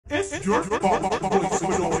It's your fault, Roys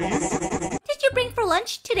Bedoys. Did you bring for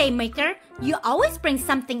lunch today, Maker? You always bring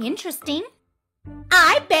something interesting.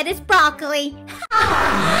 I bet it's broccoli.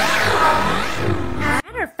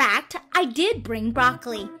 Matter of fact, I did bring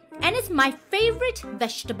broccoli, and it's my favorite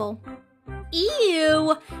vegetable.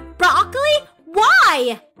 Ew! Broccoli?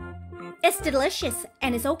 Why? It's delicious,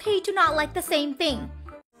 and it's okay to not like the same thing.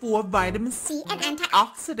 Full of vitamin C and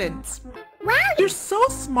antioxidants. Wow, You're so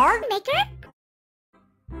smart. Maker.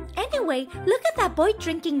 Anyway, look at that boy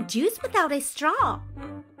drinking juice without a straw.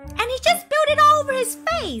 And he just spilled it all over his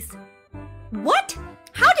face. What?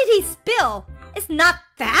 How did he spill? It's not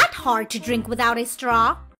that hard to drink without a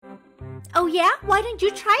straw. Oh yeah? Why don't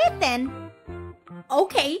you try it then?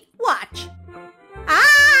 Okay, watch.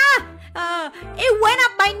 It went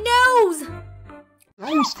up my nose.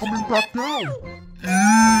 Now it's coming back down.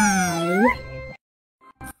 Ew.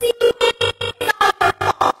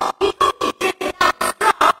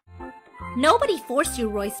 Nobody forced you,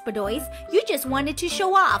 Roys Bedoys. You just wanted to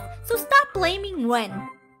show off, so stop blaming Ren.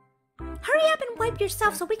 Hurry up and wipe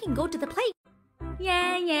yourself so we can go to the plate.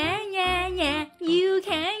 Yeah, you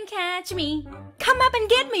can catch me. Come up and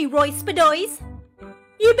get me, Roys Bedoys.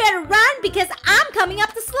 You better run because I'm coming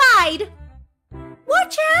up the slide.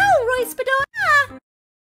 Watch out, Roys Bedoys.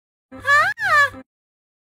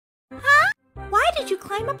 Why did you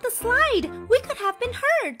climb up the slide? We could have been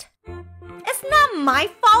hurt. It's not my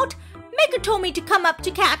fault. Maker told me to come up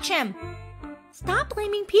to catch him. Stop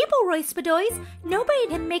blaming people, Roys Bedoys. Nobody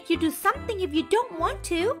can make you do something if you don't want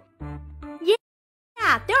to.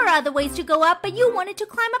 Yeah, there are other ways to go up, but you wanted to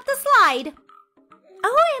climb up the slide.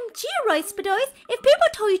 OMG, Roys Bedoys. If people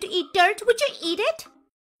told you to eat dirt, would you eat it?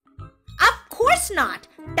 Of course not.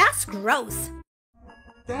 That's gross.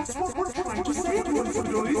 That's what we're trying to say, Roys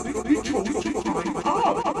Bedoys. We told you to climb up.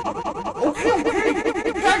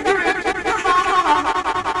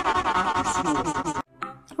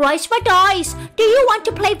 Roys Bedoys, do you want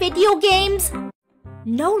to play video games?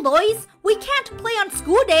 No, Lois, we can't play on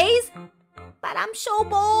school days. But I'm so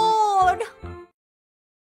bored.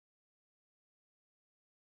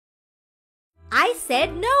 I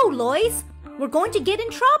said no, Lois. We're going to get in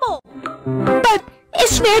trouble. But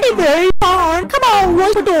it's very, very hard. Come on,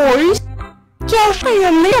 Roys Bedoys. Just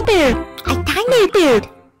a little bit. A tiny bit.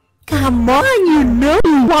 Come on, you know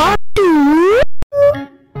you want to.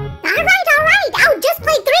 Alright, I'll just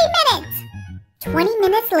play 3 minutes. 20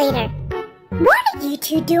 minutes later. What are you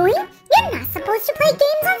two doing? You're not supposed to play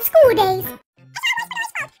games on school days.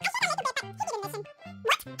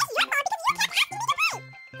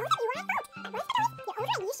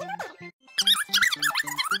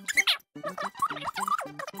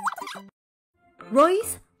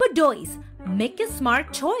 Roys Bedoys, make a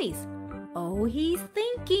smart choice. Oh, he's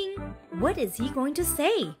thinking. What is he going to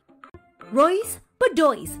say? Roys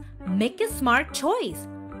Bedoys, make a smart choice.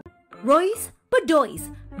 Roys Bedoys,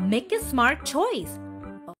 make a smart choice.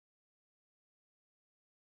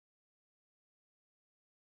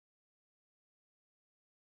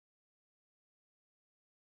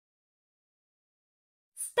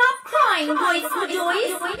 Stop crying, Roys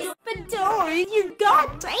Bedoys. Bedoys, you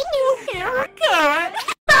got a new haircut.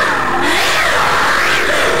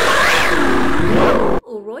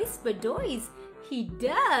 Oh, Roys Bedoys, he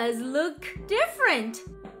does look different.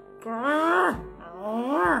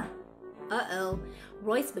 Uh-oh,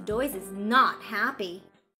 Roys Bedoys is not happy.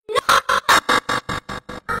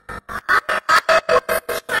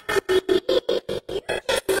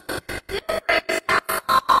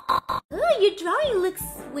 Oh, your drawing looks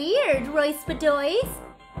weird, Roys Bedoys.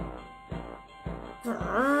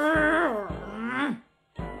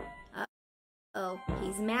 Uh-oh,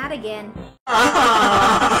 he's mad again.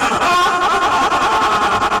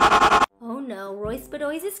 Oh no, Roys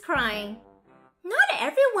Bedoys is crying. Not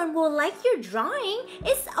everyone will like your drawing.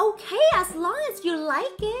 It's okay as long as you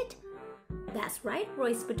like it. That's right,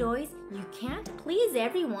 Roys Bedoys. You can't please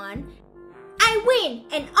everyone. I win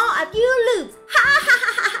and all of you lose. Ha ha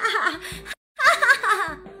ha ha ha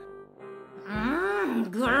ha.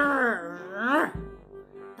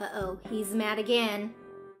 Uh-oh, he's mad again.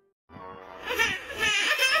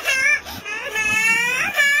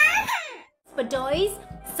 Bedoys,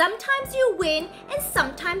 sometimes you win and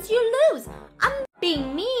sometimes you lose. I'm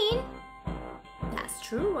being mean. That's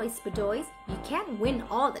true, Roys Bedoys. You can't win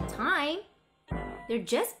all the time. They're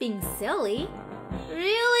just being silly.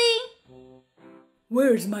 Really?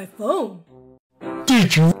 Where's my phone?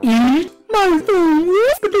 Did you eat my phone,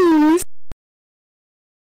 Roys Bedoys?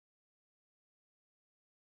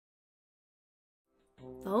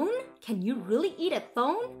 Phone? Can you really eat a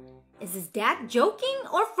phone? Is his dad joking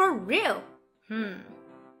or for real?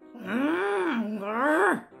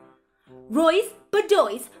 Roys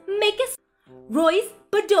Bedoys, make us. Roys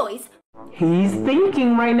Bedoys. He's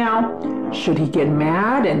thinking right now. Should he get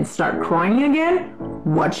mad and start crying again?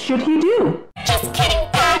 What should he do? Just kidding,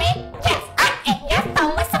 Daddy. Yes, I'll eat your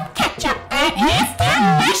phone with some ketchup. It is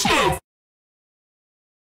delicious.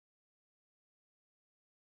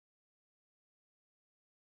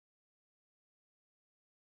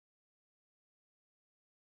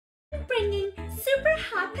 Bringing super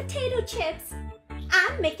hot potato chips.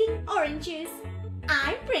 I'm making orange juice.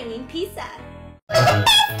 I'm bringing pizza. The best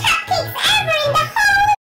cupcakes ever in the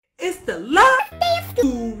whole It's the last day of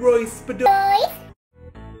school, Roys Bedoys. boys.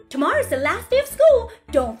 Tomorrow's the last day of school.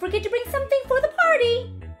 Don't forget to bring something for the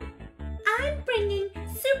party. I'm bringing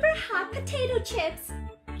super hot potato chips.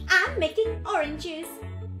 I'm making orange juice.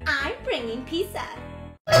 I'm bringing pizza.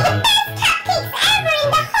 The best cupcakes ever in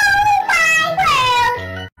the whole wide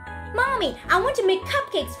world. Mommy, I want to make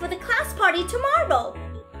cupcakes for the class party tomorrow.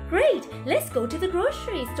 Great, let's go to the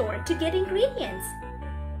grocery store to get ingredients.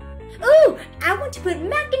 Ooh, I want to put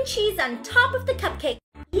mac and cheese on top of the cupcake.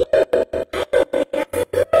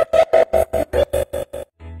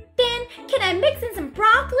 Then, can I mix in some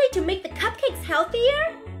broccoli to make the cupcakes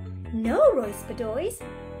healthier? No, Roys Bedoys.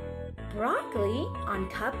 Broccoli on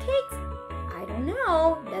cupcakes? I don't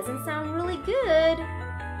know, doesn't sound really good.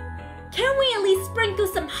 Can we at least sprinkle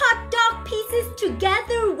some hot dog pieces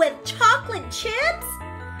together with chocolate chips?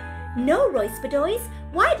 No, Roys Bedoys.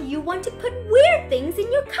 Why do you want to put weird things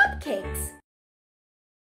in your cupcakes?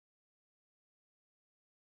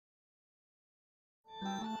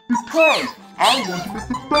 Because I want to make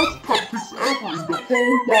the best cupcakes ever in the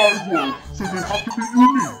whole wide world, so they have to be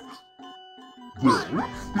unique. Well,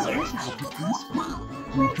 they also have to taste good.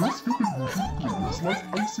 We'll just get the usual ingredients like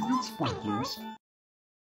icing and sprinklers.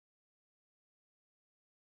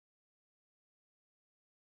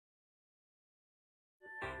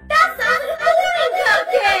 That's a boring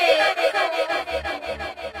cupcake!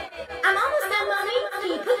 I'm almost done, Mommy. Can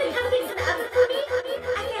you put the cupcakes in the oven for me?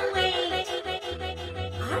 I can't wait.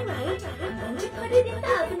 Alright, I'm going to put it in the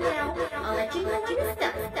oven now. I'll let you know when it's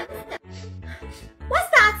done. What's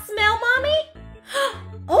that smell, Mommy?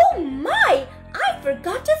 Oh my! I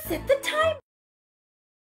forgot to set the timer.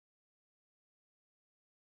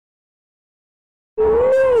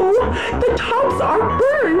 No, the tops are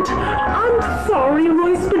burnt. I'm sorry,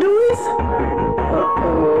 Roys Bedoys.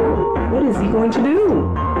 Uh-oh, what is he going to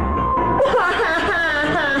do?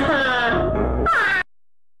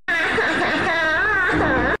 I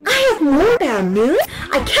have more bad news.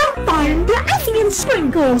 I can't find the icing and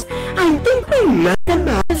sprinkles. I think we left them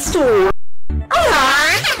at the store.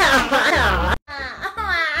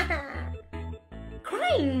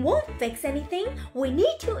 Crying won't fix anything. We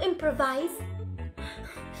need to improvise.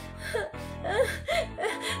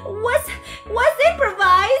 What's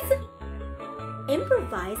improvise?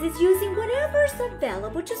 Improvise is using whatever's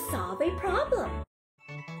available to solve a problem.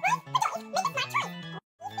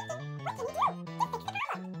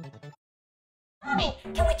 Mommy,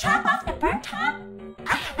 can we chop off the burnt top?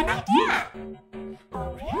 I have an idea.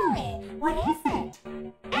 Oh, really? What is it?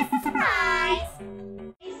 It's a surprise.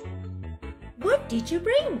 What did you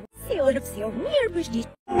bring?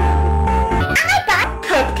 I got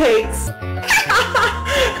Cupcakes.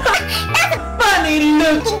 Funny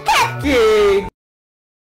little cupcake.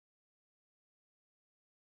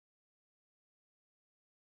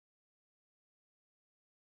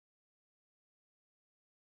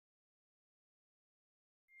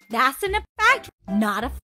 That's an fact, not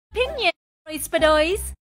a opinion, Roys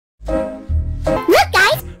Bedoys. Look,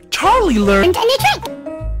 guys. Charlie learned. A new trick.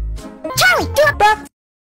 Charlie, do a buff.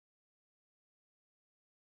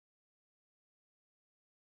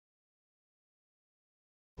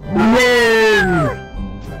 No!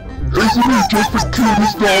 Isn't he just the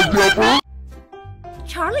cutest dog ever?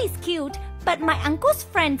 Charlie's cute, but my uncle's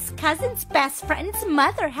friend's cousin's best friend's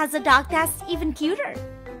mother has a dog that's even cuter.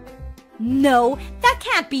 No, that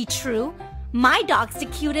can't be true. My dog's the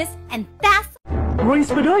cutest, and that's... Roys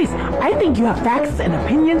Bedoys, I think you have facts and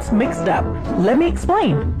opinions mixed up. Let me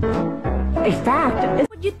explain. A fact is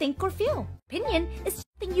what you think or feel. Opinion is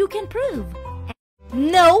something you can prove.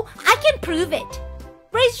 No, I can prove it.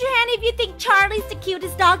 Raise your hand if you think Charlie's the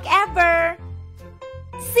cutest dog ever.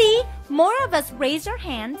 See, more of us raise our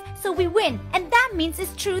hands, so we win, and that means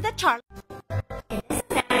it's true that Charlie is.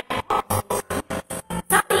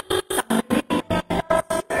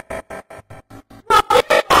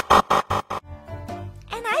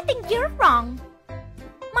 And I think you're wrong.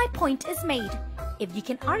 My point is made. If you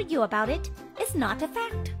can argue about it, it's not a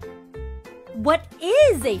fact. What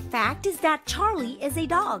is a fact is that Charlie is a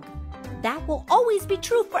dog. That will always be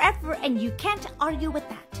true forever, and you can't argue with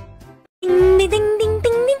that.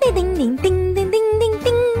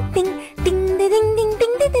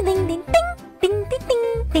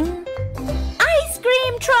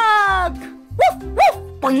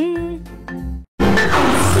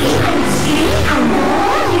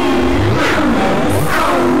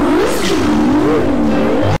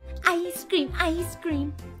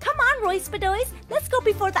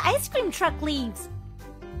 truck leaves.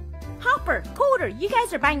 Hopper, Coder, you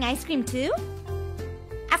guys are buying ice cream too?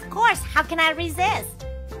 Of course, how can I resist?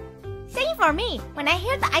 Same for me. When I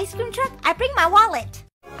hear the ice cream truck, I bring my wallet.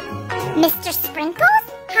 Mr. Sprinkles,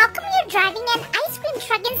 how come you're driving an ice cream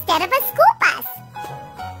truck instead of a school bus?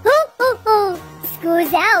 Hoo hoo hoo!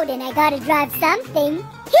 School's out and I gotta drive something.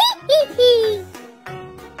 Hee hee hee!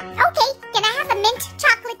 Okay, can I have a mint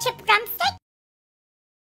chocolate chip drumstick?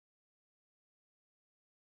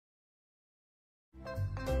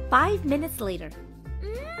 Five minutes later.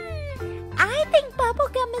 I think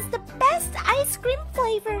bubblegum is the best ice cream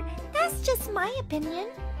flavor. That's just my opinion.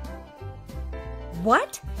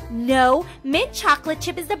 What? No, mint chocolate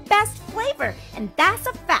chip is the best flavor, and that's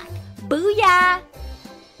a fact. Booyah!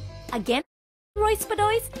 Again, Roys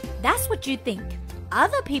Bedoys, that's what you think.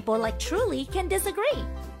 Other people like Truly can disagree.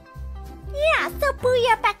 Yeah, so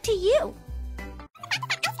booyah back to you.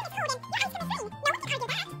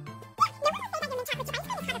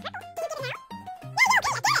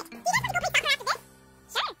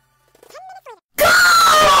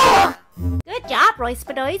 Good job, Roys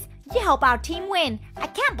Bedoys. You help our team win. I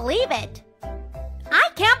can't believe it. I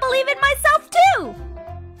can't believe it myself too.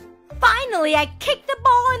 Finally, I kicked the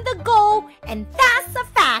ball in the goal, and that's a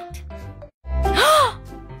fact.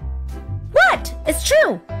 What? It's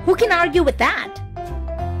true. Who can argue with that?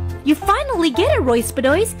 You finally get it, Roys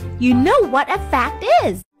Bedoys. You know what a fact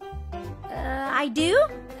is. I do?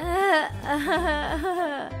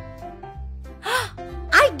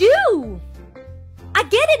 I do! I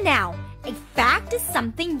get it now. A fact is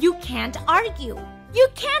something you can't argue. You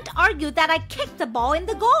can't argue that I kicked the ball in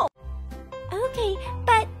the goal. Okay,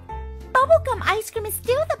 but bubblegum ice cream is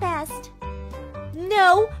still the best.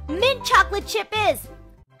 No, mint chocolate chip is.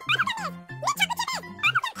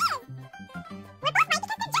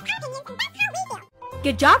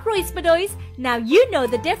 Good job, Roys Bedoys. Now you know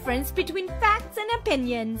the difference between facts and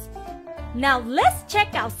opinions. Now let's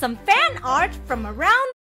check out some fan art from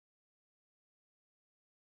around.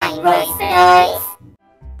 Roys Bedoys.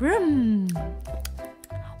 Vroom.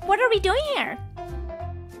 What are we doing here?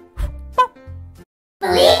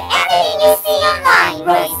 Believe everything you see online,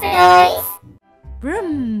 Roys Bedoys.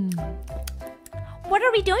 Vroom. What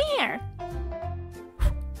are we doing here?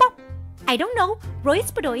 I don't know.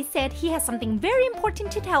 Roys Bedoys said he has something very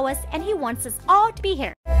important to tell us and he wants us all to be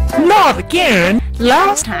here. Not again!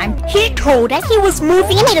 Last time, he told us he was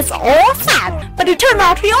moving and it is all sad, but it turned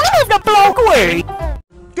out he only moved a block away!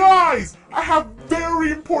 Guys, I have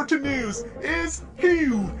very important news. It's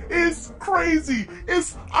huge. It's crazy.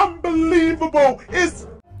 It's unbelievable. It's...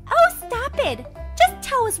 Oh, stop it. Just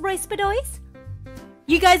tell us, Roys Bedoys.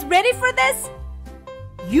 You guys ready for this?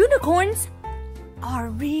 Unicorns are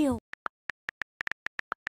real.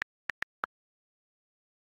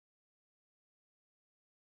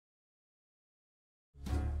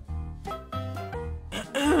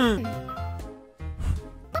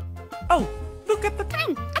 Oh, look at the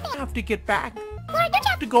time. I have to get back. I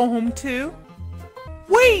have to go home too.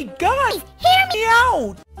 Wait, guys, hear me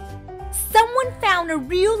out. Someone found a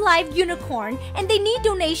real-life unicorn and they need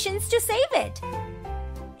donations to save it.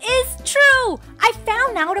 It's true! I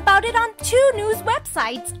found out about it on 2 news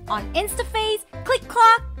websites, on InstaFace,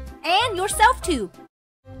 ClickClock, and Yourself2.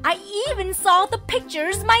 I even saw the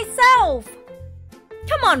pictures myself.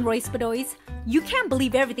 Come on, Roys Bedoys. You can't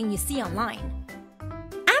believe everything you see online.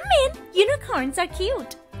 I'm in. Unicorns are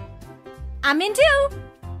cute. I'm in too.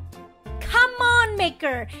 Come on,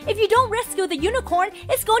 Maker. If you don't rescue the unicorn,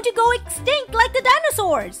 it's going to go extinct like the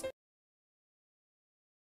dinosaurs.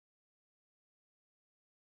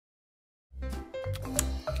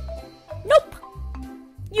 Nope.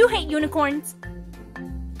 You hate unicorns.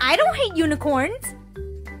 I don't hate unicorns.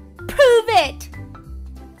 Prove it.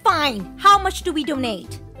 Fine. How much do we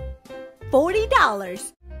donate? $40.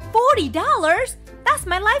 $40? That's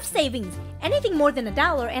my life savings. Anything more than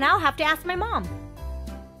 $1 and I'll have to ask my mom.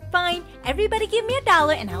 Fine, everybody give me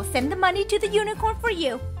 $1 and I'll send the money to the unicorn for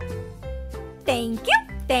you. Thank you,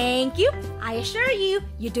 thank you. I assure you,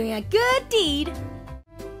 you're doing a good deed.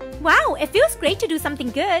 Wow, it feels great to do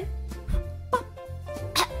something good.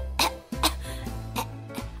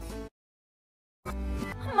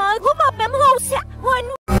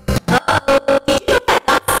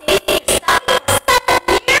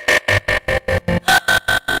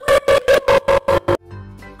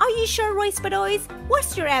 Are you sure, Roys Bedoys?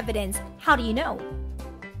 What's your evidence? How do you know?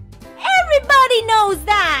 Everybody knows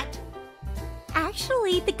that!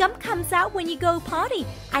 Actually, the gum comes out when you go potty.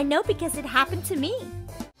 I know because it happened to me.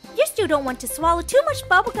 You still don't want to swallow too much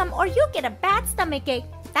bubblegum or you'll get a bad stomachache.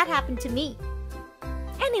 That happened to me.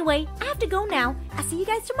 Anyway, I have to go now. I'll see you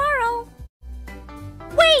guys tomorrow.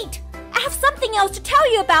 Wait! I I have something else to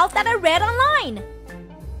tell you about that I read online.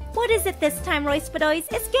 What is it this time, Roys Bedoys?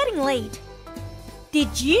 It's getting late.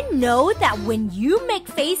 Did you know that when you make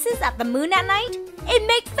faces at the moon at night, it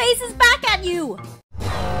makes faces back at you?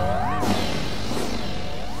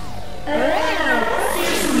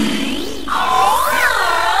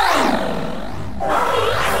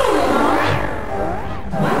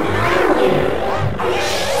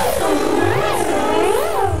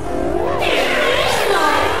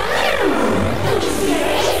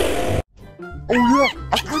 Oh yeah,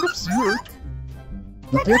 I kind of see it.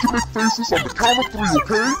 We're going to make faces on the count of 3,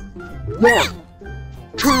 okay? 1,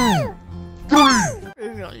 2, 3.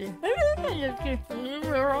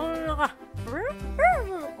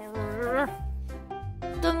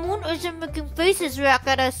 The moon isn't making faces back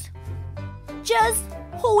at us. Just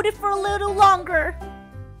hold it for a little longer.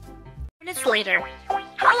 Minutes later.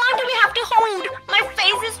 How long do we have to hold? My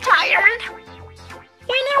face is tired.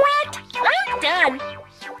 You know what? I'm done.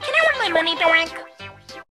 Can I have my money back?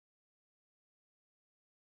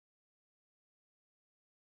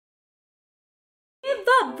 Give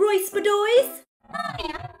up, Roys Bedoys! I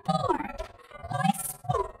am bored. Boys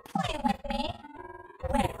won't play with me.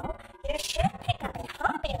 Well, you should pick up a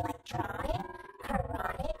hobby like drawing,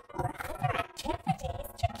 karate, or other activities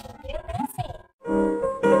to keep you busy.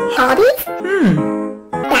 Hobbies?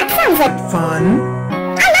 That sounds like Fun.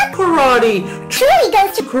 I love Karate. Truly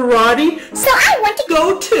goes to Karate. so I want to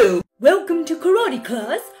Go to. Welcome to karate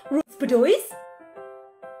class, Roys Bedoys.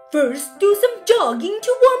 First, do some jogging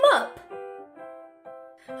to warm up.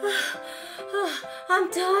 I'm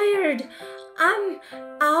tired. I'm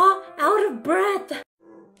out of breath.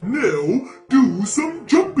 Now, do some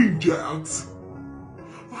jumping jacks.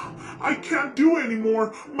 I can't do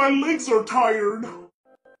anymore. My legs are tired.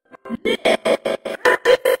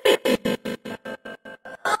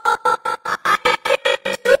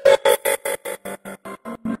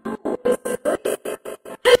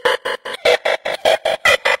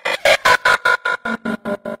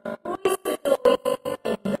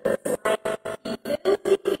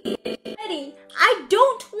 I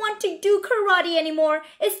don't want to do karate anymore.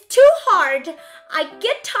 It's too hard. I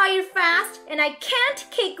get tired fast and I can't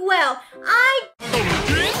kick well.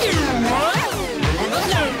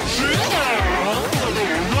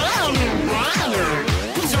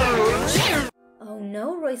 Oh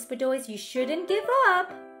no, Roys Bedoys, you shouldn't give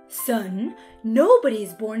up. Son, nobody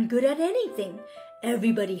is born good at anything.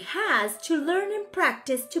 Everybody has to learn and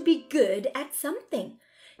practice to be good at something.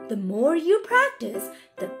 The more you practice,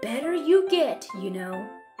 the better you get, you know.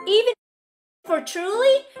 Even for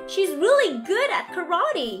Truly, she's really good at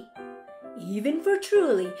karate. Even for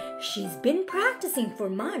Truly, she's been practicing for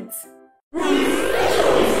months. What are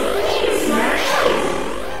you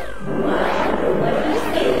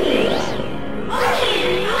thinking?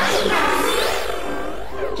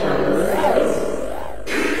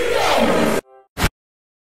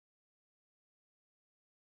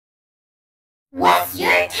 What's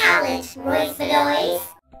your talent, Roys Bedoys?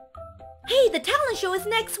 Hey, the talent show is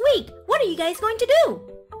next week. What are you guys going to do?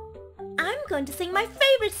 I'm going to sing my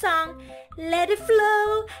favorite song, Let It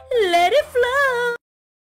Flow, Let It Flow.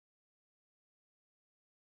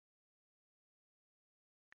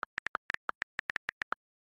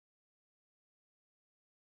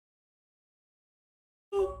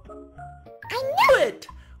 I knew it.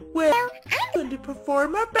 Well, I'm I'm going to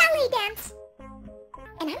perform a belly dance.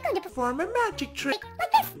 And I'm going to perform a magic trick.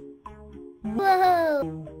 like this.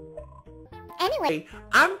 Whoa. Anyway, Hey,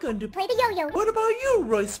 I'm going to play the yo-yo. What about you,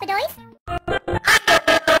 Royce? Bedoys?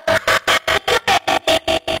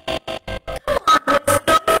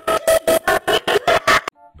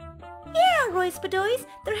 Yeah, Roys Bedoys,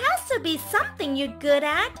 there has to be something you're good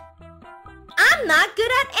at. I'm not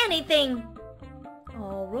good at anything.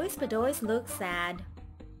 Oh, Roys Bedoys looks sad.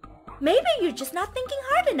 Maybe you're just not thinking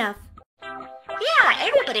hard enough. Yeah,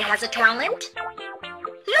 everybody has a talent.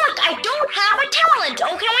 Look, I don't have a talent,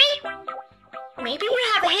 okay? Maybe you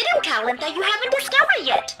have a hidden talent that you haven't discovered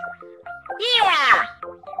yet. Yeah.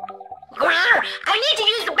 Grr, I need to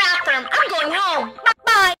use the bathroom. I'm going home.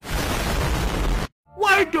 Bye.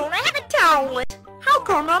 Why don't I have a talent? How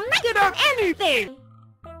come I'm not good at anything?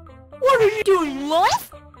 What are you doing, Lois?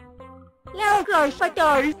 Yeah, gosh, I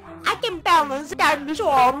do. I can balance a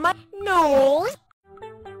dinosaur on my nose.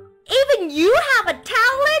 Even you have a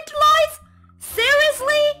talent, Lois?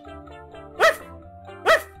 Seriously? Ruff,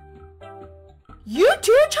 ruff. You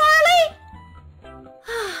too, Charlie?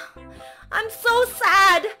 I'm so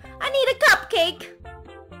sad. I need a cupcake.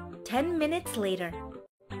 10 minutes later.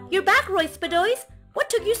 You're back, Roys Bedoys. What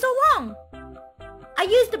took you so long? I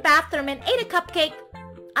used the bathroom and ate a cupcake.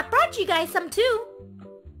 I brought you guys some too.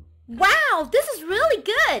 Wow, this is really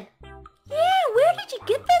good. Yeah, where did you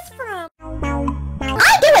get this from? All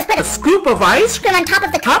I do is put A scoop of ice cream on top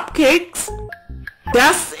of the cupcakes.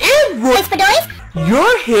 That's it, Roys Bedoys.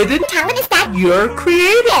 Your hidden Talent is that you're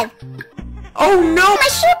creative. Oh no, my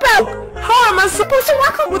shoe broke. how am I supposed to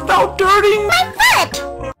walk home without dirtying My foot.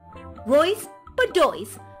 Roys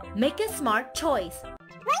Bedoys, make a smart choice.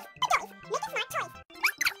 Roys Bedoys, make a smart choice.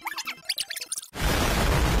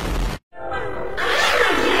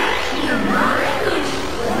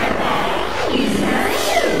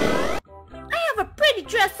 I have a pretty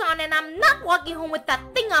dress on and I'm not walking home with that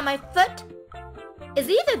thing on my foot. It's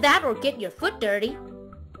either that or get your foot dirty.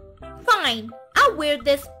 Fine, I'll wear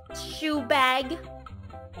this shoe bag.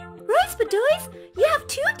 Roys Bedoys, you have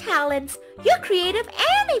two talents. You're creative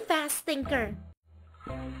and a fast thinker.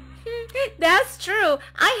 That's true.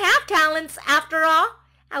 I have talents after all.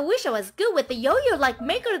 I wish I was good with the yo-yo like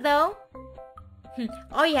Maker though.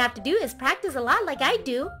 All you have to do is practice a lot like I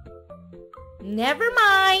do. Never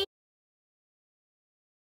mind.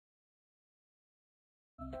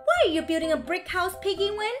 Why are you building a brick house,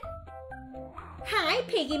 Piggy Win? Hi,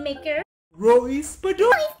 Piggy Maker. Roys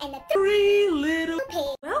Bedoys And the three little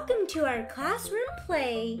pig. Welcome to our classroom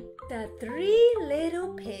play, The Three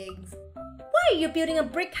Little Pigs. Why are you building a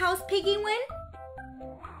brick house, Piggy Win?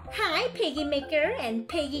 Hi, Piggy Maker and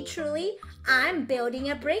Piggy Truly. I'm building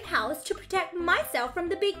a brick house to protect myself from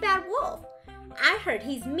the big bad wolf. I heard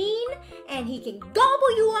he's mean and he can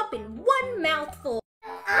gobble you up in one mouthful.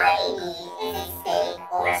 All you need is a steak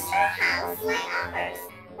or straw house like ours.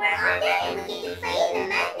 We're under and we get to play in the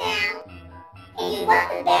mud now. If you want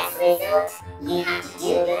the best results, you have to do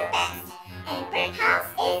your best. And brick house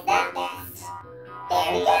is the best.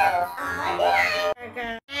 There we go, on the line.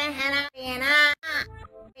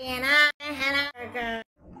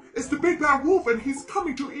 It's the big bad wolf and he's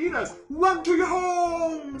coming to eat us. Run to your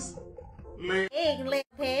homes! Little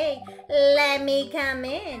pig, let me come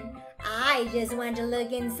in. I just want to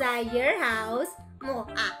look inside your house. No,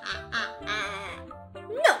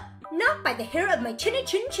 not by the hair of my chinny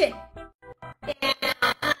chin chin.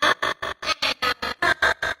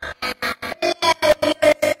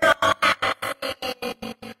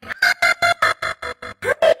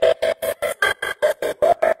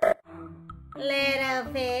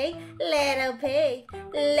 Little pig,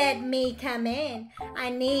 let me come in. I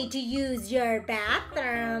need to use your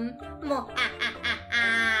bathroom. No,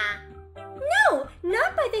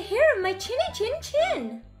 not by the hair of my chinny chin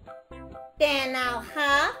chin. Then I'll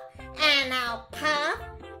huff, and I'll puff,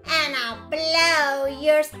 and I'll blow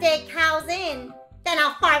your stick house in. Then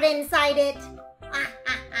I'll fart inside it.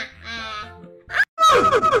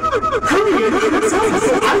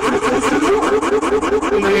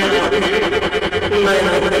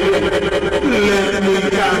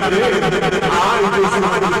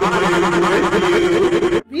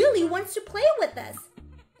 Really wants to play with us.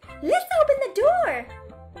 Let's open the door.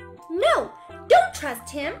 No, don't trust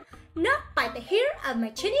him. Not by the hair of my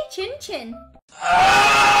chinny chin chin.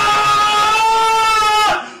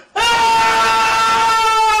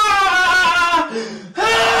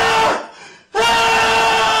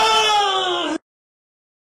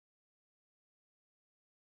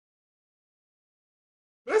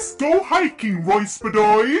 Let's go hiking, Roys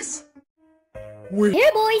Bedoys! We're Here,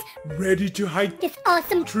 boys, ready to hike this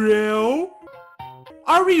awesome trail.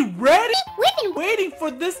 Are we ready? We've been Waiting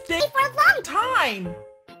for this day for a long time.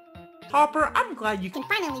 Hopper, I'm glad you can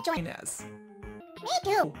can finally join. join us. Me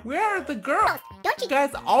too. Where are the girls? Don't You you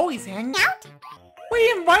guys always hang out. out?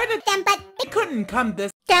 We invited Them, but They couldn't come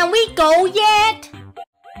this. Can we go yet?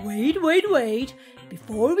 Wait.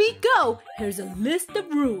 Before we go, here's a list of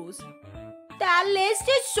rules. That list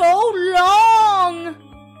is so long.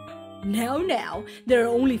 Now, there are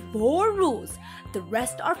only 4 rules. The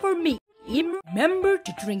rest are for me. Remember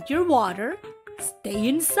to drink your water, stay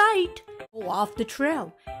in sight, go off the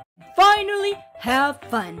trail, and finally have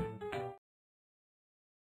fun.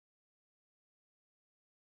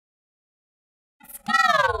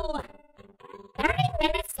 go! 30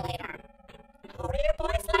 minutes later. How do you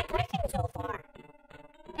boys like hiking so far?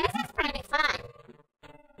 This is pretty fun.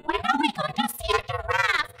 When are we going to see a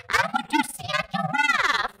giraffe? I want to see a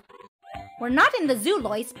giraffe! We're not in the zoo,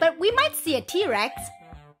 Lois, but we might see a T-Rex.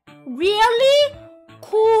 Really?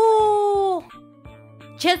 Cool!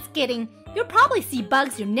 Just kidding. You'll probably see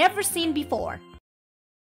bugs you've never seen before.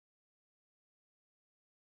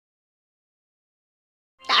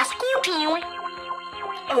 That's cool too.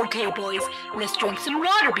 Okay, boys, let's drink some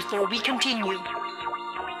water before we continue.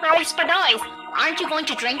 Roys Bedoys, aren't you going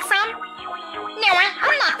to drink some? No,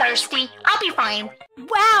 I'm not thirsty. I'll be fine.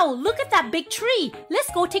 Wow, look at that big tree. Let's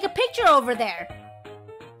go take a picture over there.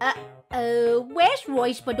 Where's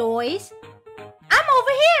Roys Bedoys? I'm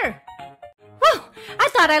over here! Whew, I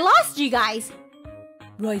thought I lost you guys.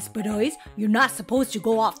 Roys Bedoys, you're not supposed to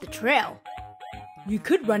go off the trail. You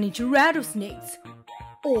could run into rattlesnakes,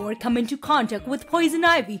 or come into contact with poison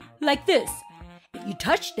ivy, like this. If you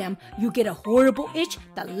touch them, you get a horrible itch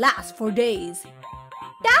that lasts for days.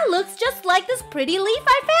 That looks just like this pretty leaf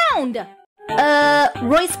I found!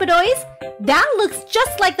 Roys Bedoys, that looks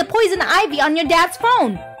just like the poison ivy on your dad's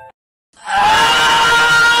phone.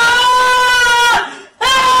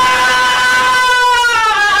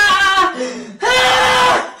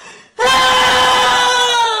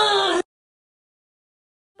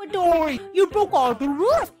 Bedoys, you broke all the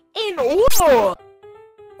rules in order.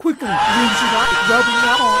 Quickly, rinse it out, rubbing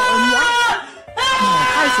alcohol on your eyes. Now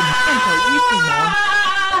try some anti-itching, Mom.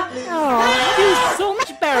 Oh, feels so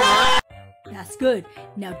much better. That's good.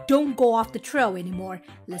 Now don't go off the trail anymore.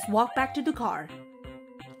 Let's walk back to the car.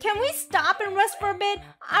 Can we stop and rest for a bit?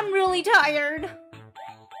 I'm really tired.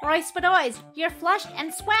 Roys Bedoys, you're flushed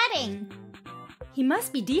and sweating. He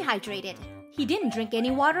must be dehydrated. He didn't drink any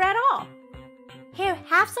water at all. Here,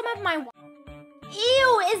 have some of my water.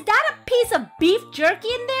 Ew, is that a piece of beef jerky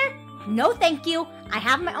in there? No thank you. I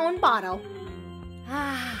have my own bottle.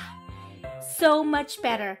 Ah, so much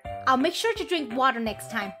better. I'll make sure to drink water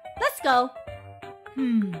next time. Let's go.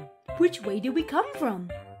 Which way did we come from?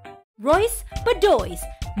 Roys Bedoys,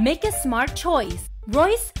 make a smart choice.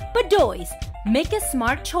 Roys Bedoys, make a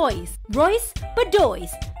smart choice. Roys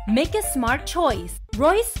Bedoys, make a smart choice.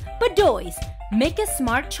 Roys Bedoys, make a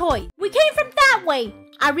smart choice. We came from that way.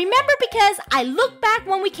 I remember because I looked back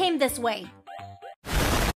when we came this way.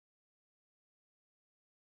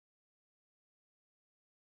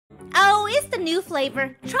 Oh, it's the new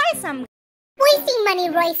flavor. Try some. Wasting money,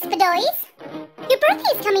 Roys Bedoys. Your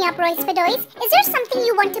birthday's coming up, Roys Bedoys. Is there something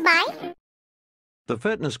you want to buy? The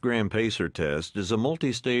Fitness Gram Pacer test is a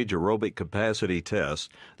multi-stage aerobic capacity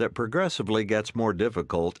test that progressively gets more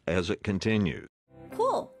difficult as it continues.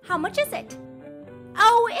 Cool. How much is it?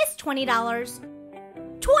 Oh, it's $20.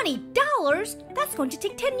 $20? That's going to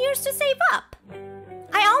take 10 years to save up.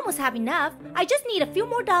 I almost have enough. I just need a few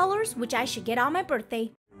more dollars, which I should get on my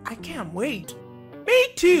birthday. I can't wait. Me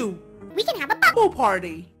too. We can have a Bubble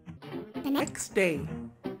party. The Next day.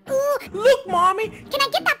 Ooh, Look, Mommy. can I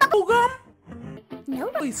get that bubble? Bubble gum.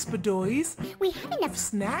 No, Roys Bedoys. we have enough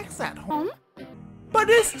Snacks at home. home. But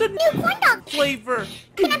it's the New corn dog. flavor.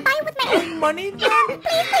 Can I buy it with my own Money then?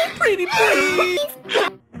 Pretty please.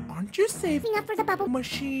 Aren't you saving Saving up for the bubble?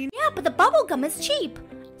 machine? Yeah, but the bubble gum is cheap,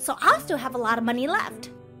 so I'll still have a lot of money left.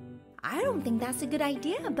 I don't think that's a good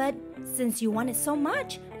idea, but since you want it so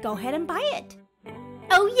much, go ahead and buy it.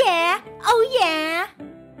 Oh yeah! Oh yeah!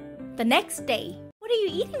 The next day. What are you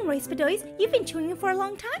eating, Roys Bedoys? You've been chewing it for a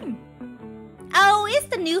long time. Oh, it's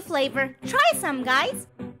the new flavor. Try some, guys.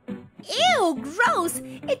 Ew, gross!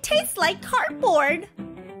 It tastes like cardboard.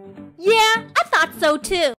 Yeah, I thought so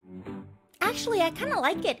too. Actually, I kind of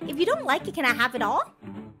like it. If you don't like it, can I have it all?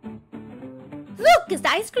 Look, it's the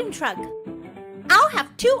ice cream truck. I'll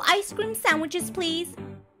have 2 ice cream sandwiches, please.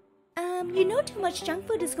 You know too much junk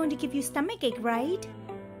food is going to give you stomachache, right?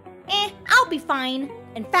 I'll be fine.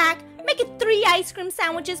 In fact, make it 3 ice cream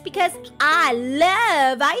sandwiches because I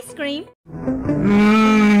love ice cream.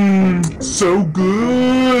 So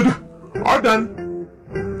good. I'm done.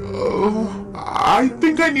 Oh, I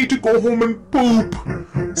think I need to go home and poop.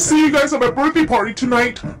 See you guys at my birthday party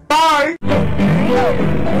tonight. Bye.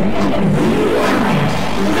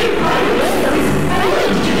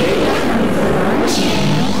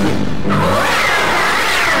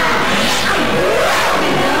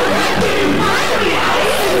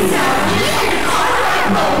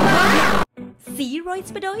 See,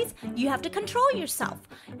 Roys Bedoys, you have to control yourself.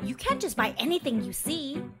 You can't just buy anything you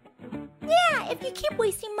see. Yeah, if you keep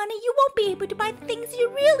wasting money, you won't be able to buy the things you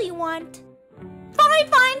really want. Fine,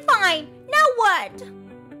 fine, fine. Now what?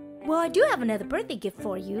 Well, I do have another birthday gift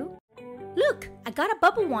for you. Look, I got a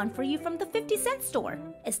bubble wand for you from the 50-cent store.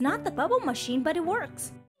 It's not the bubble machine, but it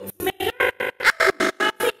works.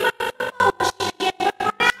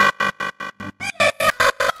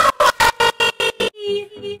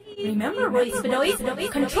 Remember, Roys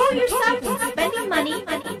Bedoys, control yourself when spending money.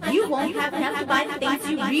 You won't have enough to buy the things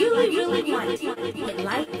you really want. Hit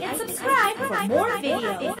like and subscribe for more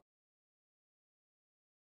videos.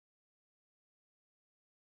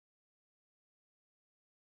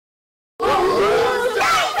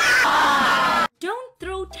 Don't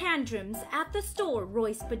Throw Tantrums at the Store,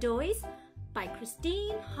 Roys Bedoys by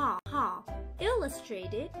Christine Ha.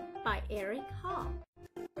 Illustrated by Eric Ha.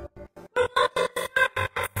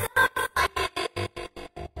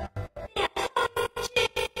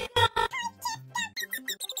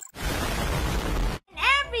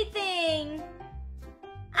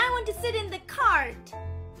 want to sit in the cart.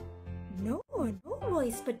 No,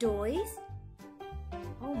 Roys Bedoys.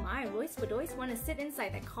 Oh my, Roys Bedoys want to sit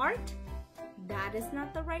inside the cart? That is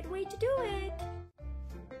not the right way to do it.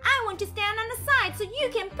 I want to stand on the side so you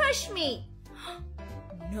can push me.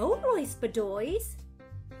 No, Roys Bedoys.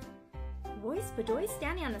 Roys Bedoys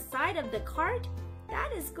standing on the side of the cart?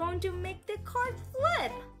 That is going to make the cart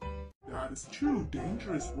flip. That is too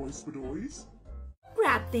dangerous, Roys Bedoys.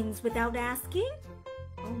 Grab things without asking.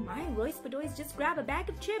 Oh my, Roys Bedoys just grabbed a bag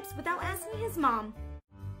of chips without asking his mom.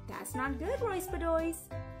 That's not good, Roys Bedoys.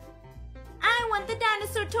 I want the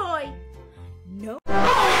dinosaur toy. No.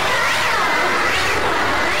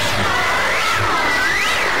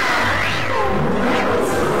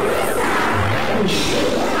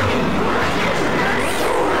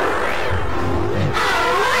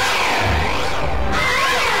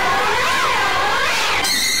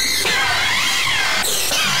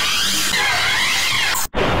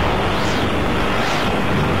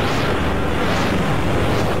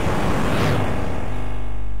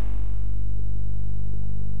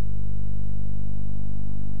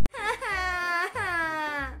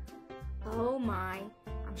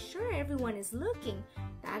 Everyone is looking.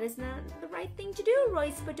 That is not the right thing to do,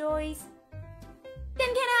 Roys Bedoys. Then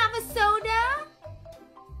can I have a soda?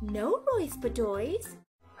 No, Roys Bedoys.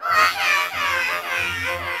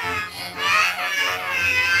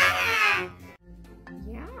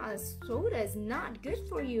 Yeah, soda is not good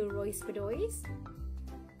for you, Roys Bedoys.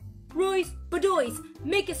 Roys Bedoys,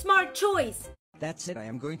 make a smart choice. That's it, I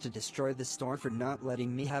am going to destroy the store for not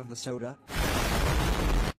letting me have the soda.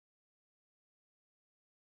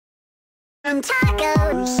 And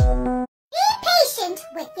tacos! Be patient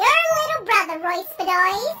with your little brother, Roys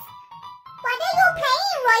Bedoys. What are you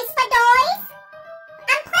playing, Roys Bedoys?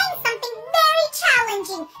 I'm playing something very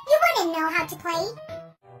challenging. You wouldn't know how to play.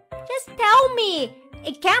 Just tell me.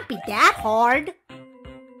 It can't be that hard.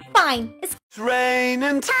 Fine, it's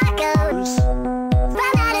raining tacos.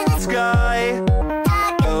 Run out of the sky.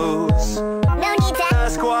 Tacos. No need to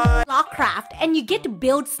ask why. Blockcraft and you get to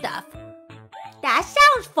build stuff. That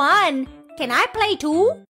sounds fun. Can I play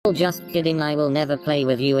too? Just kidding, I will never play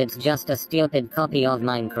with you, it's just a stupid copy of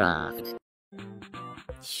Minecraft.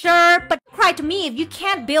 Sure, but cry to me if you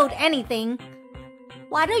can't build anything.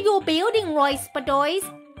 What are you building, Roys Bedoys?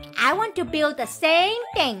 I want to build the same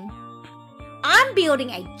thing. I'm building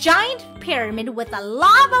a giant pyramid with a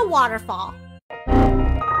lava waterfall.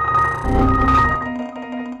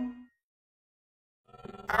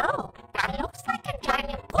 Oh, that looks like a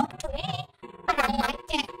giant poop to me, but I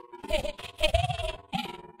liked it.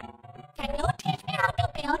 Can you teach me how to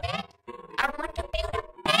build it? I want to build a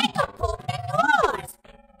bigger poop than yours.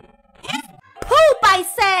 It's poop, I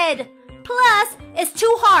said! Plus, it's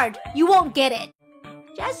too hard. You won't get it.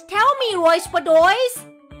 Just tell me, Roys Bedoys.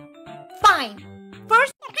 Fine.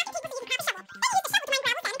 First,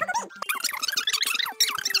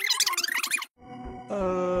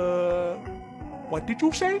 What did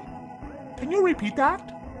you say? Can you repeat that?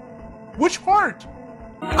 Which part?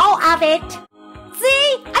 all of it.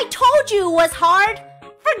 See? I told you it was hard.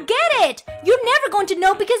 Forget it. You're never going to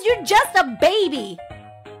know because you're just a baby.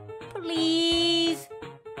 Please.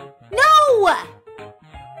 No!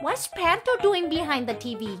 What's Panther doing behind the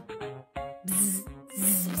TV? Bzz,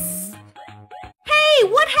 bzz, bzz. Hey,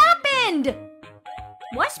 what happened?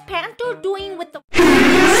 What's Panther doing with the...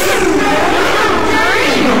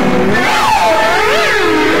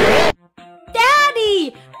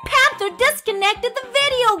 Daddy! Panther disconnected the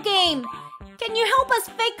video game! Can you help us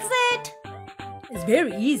fix it? It's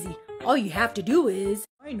very easy. All you have to do is...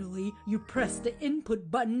 Finally, you press the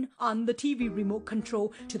input button on the TV remote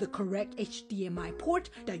control to the correct HDMI port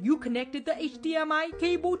that you connected the HDMI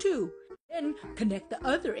cable to. Then connect the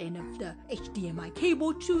other end of the HDMI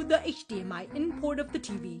cable to the HDMI in port of the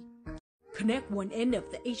TV. Connect one end of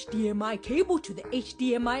the HDMI cable to the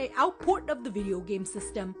HDMI out port of the video game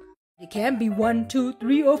system. It can be 1, 2,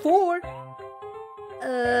 3, or 4.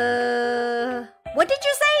 What did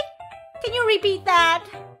you say? Can you repeat that?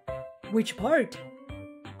 Which part?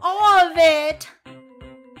 All of it.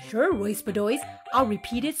 Sure, Roys Bedoys. I'll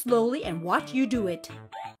repeat it slowly and watch you do it.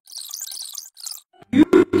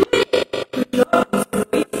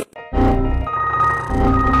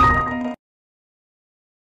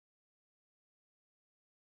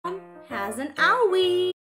 Has an owie.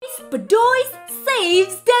 Bedoys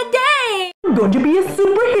saves the day. I'm going to be a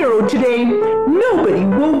superhero today. Nobody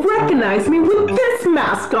will recognize me with this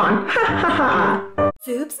mask on. Ha ha ha.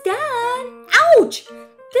 Soup's done. Ouch!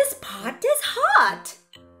 This pot is hot.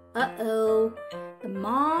 Uh-oh. The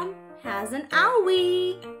mom has an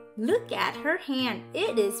owie. Look at her hand.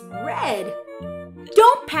 It is red.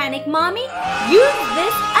 Don't panic, Mommy. Use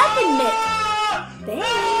this oven mitt. Thanks.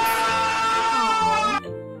 Aww.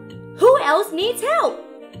 Who else needs help?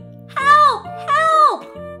 Help! Help!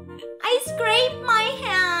 I scraped my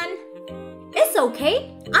hand. It's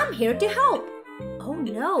okay. I'm here to help. Oh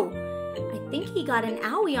no. I think he got an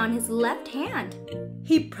owie on his left hand.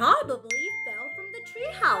 He probably fell from the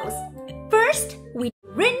treehouse. First, we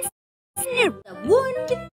rinse the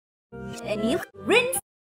wound. And you rinse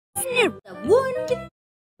the wound.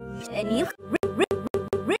 And you rinse.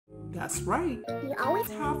 That's right. You always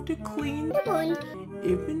Have to clean the wound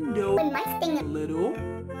even though when my sting a little.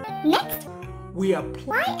 Next, We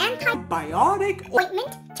apply apply antibiotic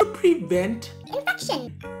ointment to prevent.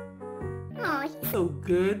 infection. Oh, he's So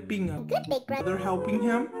good being a good, big brother. brother helping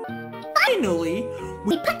him. Finally,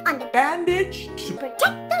 We put on the bandage to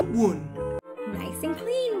protect the wound. Nice and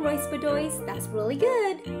clean, Roys Bedoys. That's really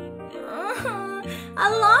good. I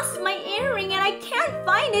lost my earring and I can't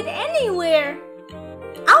find it anywhere.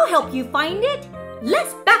 I'll help you find it.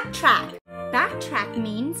 Let's backtrack. Backtrack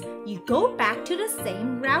means you go back to the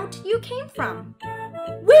same route you came from.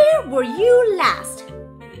 Where were you last?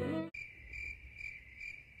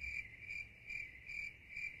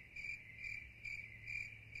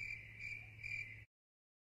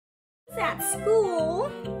 At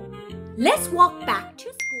school. Let's walk back to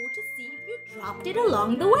school to see if you dropped it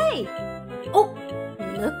along the way. Oh,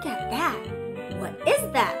 look at that. What is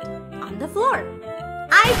that on the floor?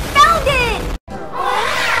 I found it!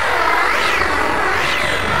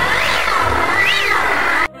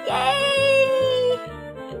 Yay!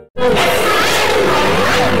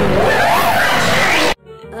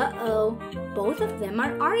 Uh-oh, both of them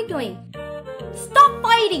are arguing. Stop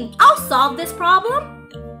fighting! I'll solve this problem.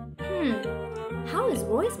 How is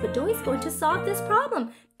Roys Bedoys going to solve this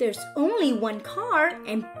problem? There's only one car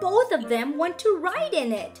and both of them want to ride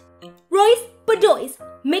in it. Roys Bedoys,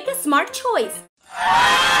 make a smart choice.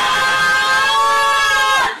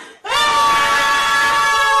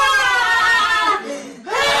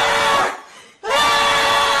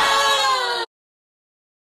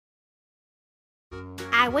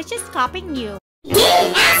 I was just copying you.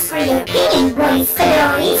 Didn't ask for your opinion, Roys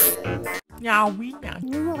Bedoys. Yeah, we know.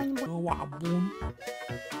 Wound.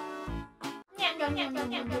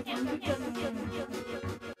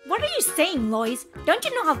 What are you saying, Lois? Don't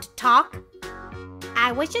you know how to talk?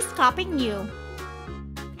 I was just copying you.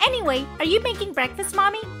 Anyway, are you making breakfast,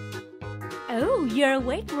 Mommy? Oh, you're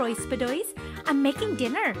awake, Roys Bedoys. I'm making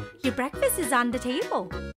dinner. Your breakfast is on the table.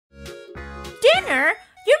 Dinner?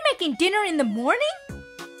 You're making dinner in the morning?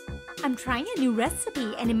 I'm trying a new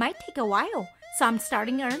recipe and it might take a while, so I'm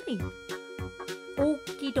starting early.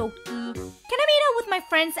 Okie dokie. Can I meet up with my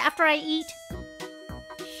friends after I eat?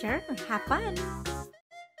 Sure, have fun.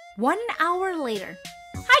 1 hour later.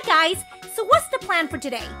 Hi guys, so what's the plan for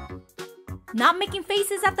today? Not making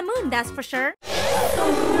faces at the moon, that's for sure.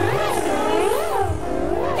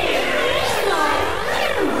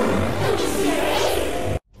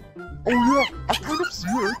 Oh yeah, I kind of see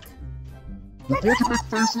it. We're going to make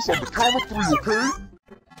faces on the count of 3, okay?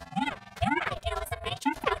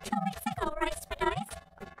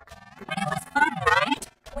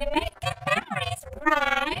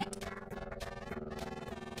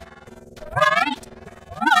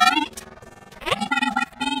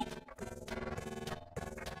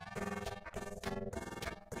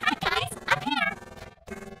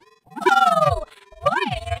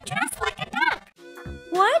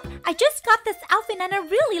 What? I just got this outfit and I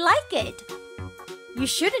really like it. You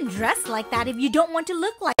shouldn't dress like that if you don't want to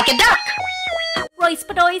look like a duck. Roys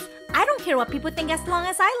Bedoys, I don't care what people think as long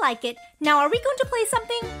as I like it. Now are we going to play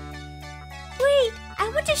something? Wait, I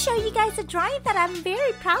want to show you guys a drawing that I'm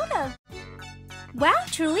very proud of. Wow,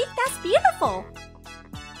 truly, that's beautiful.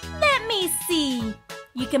 Let me see.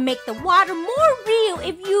 You can make the water more real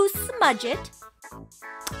if you smudge it.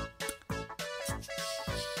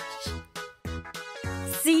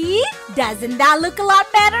 See? Doesn't that look a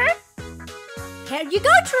lot better? Here you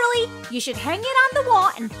go, Truly. You should hang it on the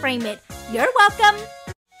wall and frame it. You're welcome.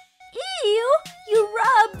 Ew, you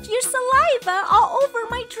rubbed your saliva all over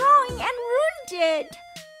my drawing and ruined it.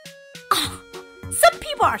 Oh, some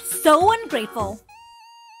people are so ungrateful.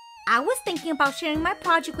 I was thinking about sharing my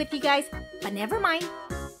project with you guys, but never mind.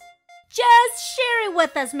 Just share it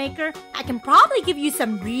with us, Maker. I can probably give you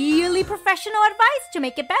some really professional advice to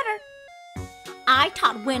make it better. I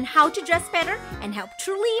taught Win how to dress better and helped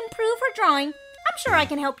Truly improve her drawing. I'm sure I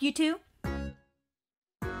can help you too.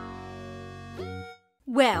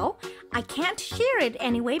 Well, I can't share it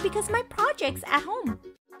anyway because my project's at home.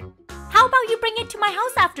 How about you bring it to my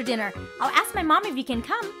house after dinner? I'll ask my mom if you can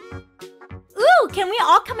come. Ooh, can we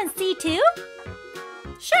all come and see too?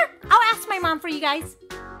 on for you guys.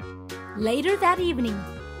 Later that evening.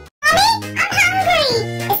 Mommy, I'm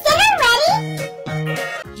hungry! Is dinner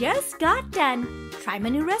ready? Just got done. Try my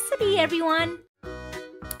new recipe, everyone.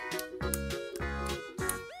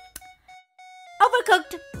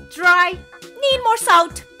 Overcooked, dry, need more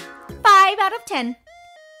salt. 5 out of 10.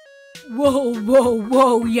 Whoa, whoa,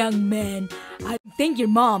 whoa, young man. I think your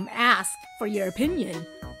mom asked for your opinion.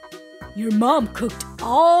 Your mom cooked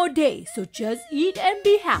all day, so just eat and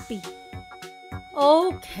be happy.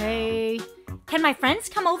 Okay. Can my friends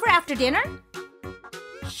come over after dinner?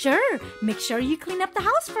 Sure, make sure you clean up the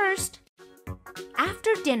house first.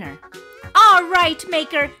 After dinner. All right,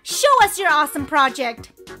 Maker, show us your awesome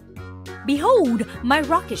project. Behold my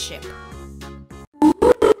rocket ship.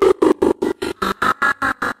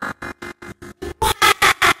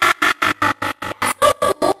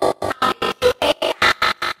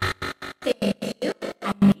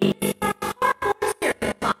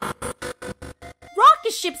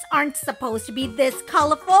 Rocket ships aren't supposed to be this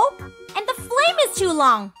colorful, and the flame is too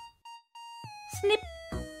long. Snip.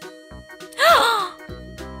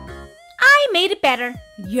 I made it better.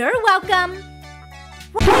 You're welcome.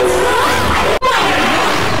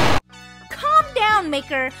 Calm down,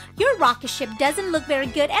 Maker. Your rocket ship doesn't look very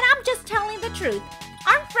good, and I'm just telling the truth.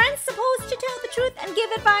 Aren't friends supposed to tell the truth and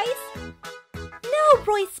give advice? No,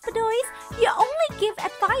 Roys Bedoys. You only give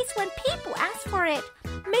advice when people ask for it.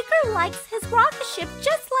 Maker likes his rocket ship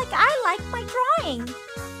just like I like my drawing.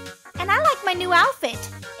 And I like my new outfit.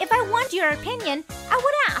 If I want your opinion, I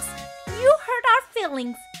would ask. You hurt our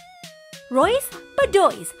feelings. Roys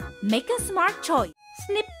Bedoys, make a smart choice.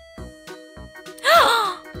 Snip.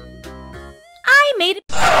 I made it.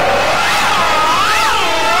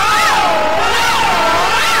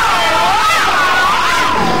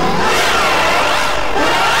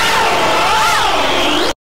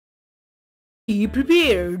 Be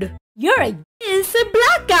prepared. It's a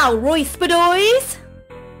blackout, Roys Bedoys.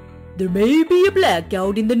 There may be a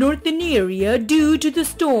blackout in the northern area due to the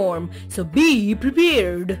storm, so be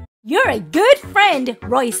prepared. You're a good friend,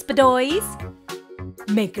 Roys Bedoys.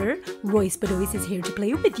 Maker, Roys Bedoys is here to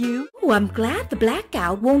play with you. Oh, I'm glad the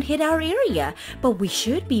blackout won't hit our area, but we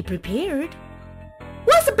should be prepared.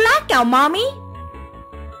 What's a blackout, Mommy?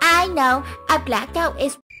 I know, a blackout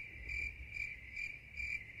is...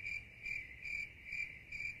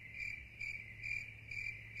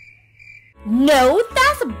 No,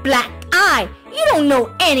 that's a black eye. You don't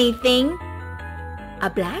know anything. A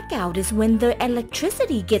blackout is when the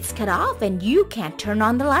electricity gets cut off and you can't turn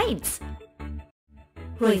on the lights.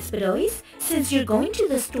 Roys Bedoys, since you're going to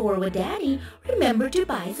the store with Daddy, remember to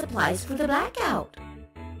buy supplies for the blackout.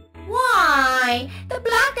 Why? The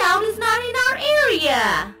blackout is not in our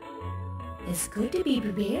area. It's good to be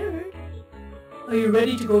prepared. Are you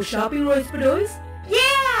ready to go shopping, Roys Bedoys?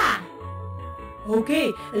 Yeah!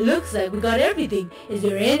 Okay, it looks like we got everything. Is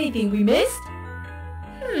there anything we missed?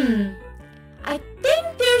 I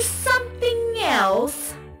think there's something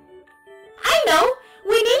else. I know!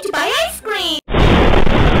 We need to buy ice cream!